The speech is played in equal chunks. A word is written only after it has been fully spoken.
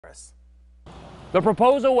progress. The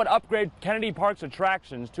proposal would upgrade Kennedy Park's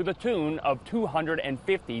attractions to the tune of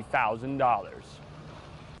 $250,000.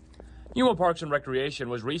 Yuma Parks and Recreation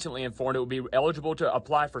was recently informed it would be eligible to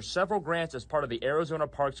apply for several grants as part of the Arizona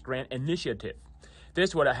Parks Grant Initiative.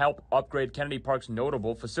 This would help upgrade Kennedy Park's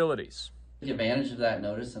notable facilities. Took advantage of that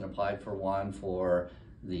notice and applied for one for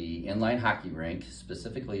the inline hockey rink,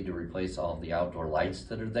 specifically to replace all of the outdoor lights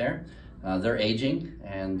that are there. They're aging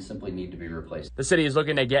and simply need to be replaced. The city is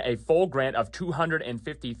looking to get a full grant of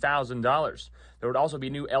 $250,000. There would also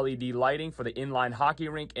be new LED lighting for the inline hockey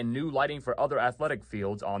rink and new lighting for other athletic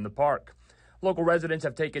fields on the park. Local residents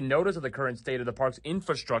have taken notice of the current state of the park's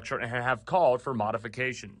infrastructure and have called for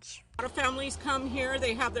modifications. A lot of families come here,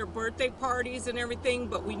 they have their birthday parties and everything,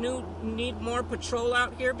 but we need more patrol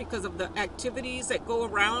out here because of the activities that go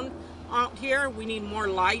around out here. We need more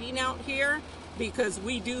lighting out here, because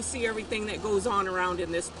we do see everything that goes on around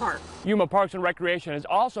in this park. Yuma Parks and Recreation is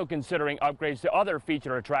also considering upgrades to other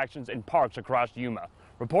featured attractions in parks across Yuma.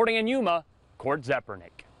 Reporting in Yuma, Court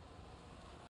Zepernick.